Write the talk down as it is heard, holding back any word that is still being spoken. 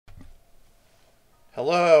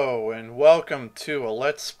Hello and welcome to a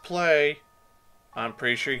Let's Play. I'm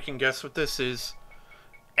pretty sure you can guess what this is.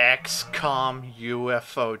 XCOM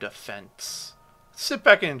UFO Defense. Sit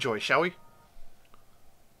back and enjoy, shall we?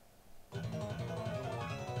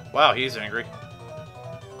 Wow, he's angry.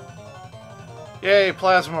 Yay,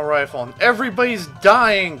 plasma rifle. And everybody's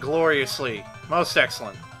dying gloriously. Most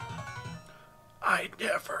excellent. I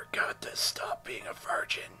never got to stop being a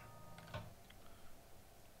virgin.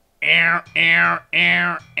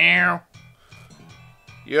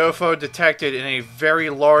 UFO detected in a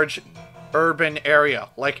very large urban area,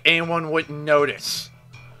 like anyone wouldn't notice.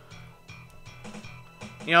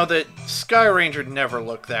 You know, the Sky Ranger never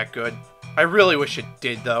looked that good. I really wish it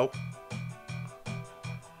did, though.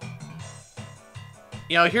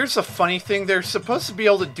 You know, here's the funny thing. They're supposed to be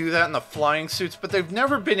able to do that in the flying suits, but they've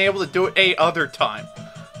never been able to do it any other time.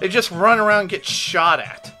 They just run around and get shot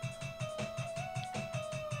at.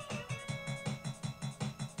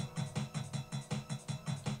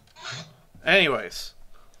 Anyways,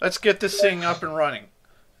 let's get this thing up and running.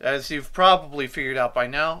 As you've probably figured out by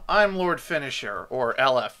now, I'm Lord Finisher, or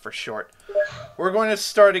LF for short. We're going to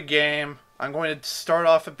start a game. I'm going to start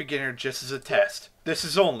off at beginner just as a test. This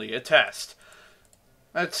is only a test.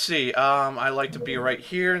 Let's see, I like to be right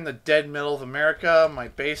here in the dead middle of America. My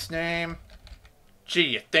base name. Gee,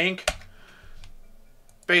 you think?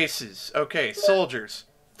 Bases. Okay, soldiers.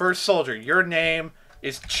 First soldier, your name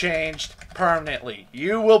is changed permanently.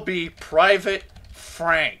 You will be Private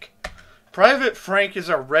Frank. Private Frank is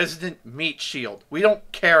a resident meat shield. We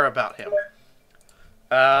don't care about him.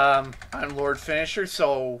 I'm Lord Finisher,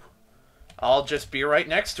 so I'll just be right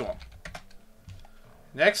next to him.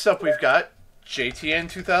 Next up, we've got JTN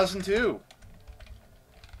 2002.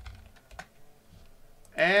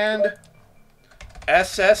 And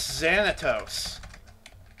SSXanatos.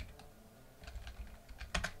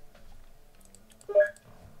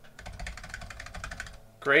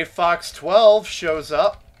 Gray Fox 12 shows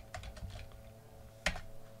up.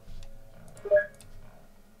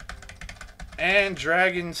 And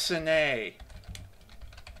DragonSenay.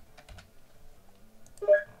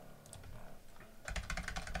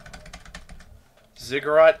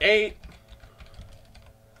 Ziggurat 8.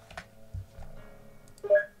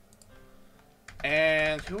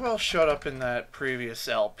 And who else showed up in that previous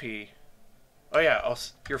LP? Oh yeah,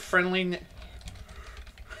 your friendly...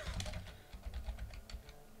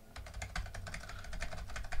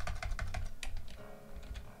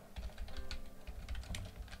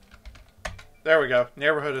 There we go.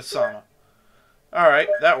 Neighborhood Osama. Alright,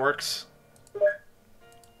 that works.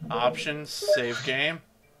 Options, save game.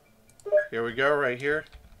 Here we go, right here.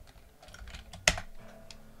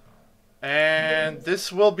 And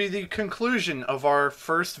this will be the conclusion of our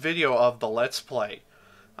first video of the Let's Play.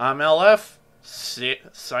 I'm LF,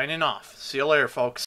 signing off. See you later, folks.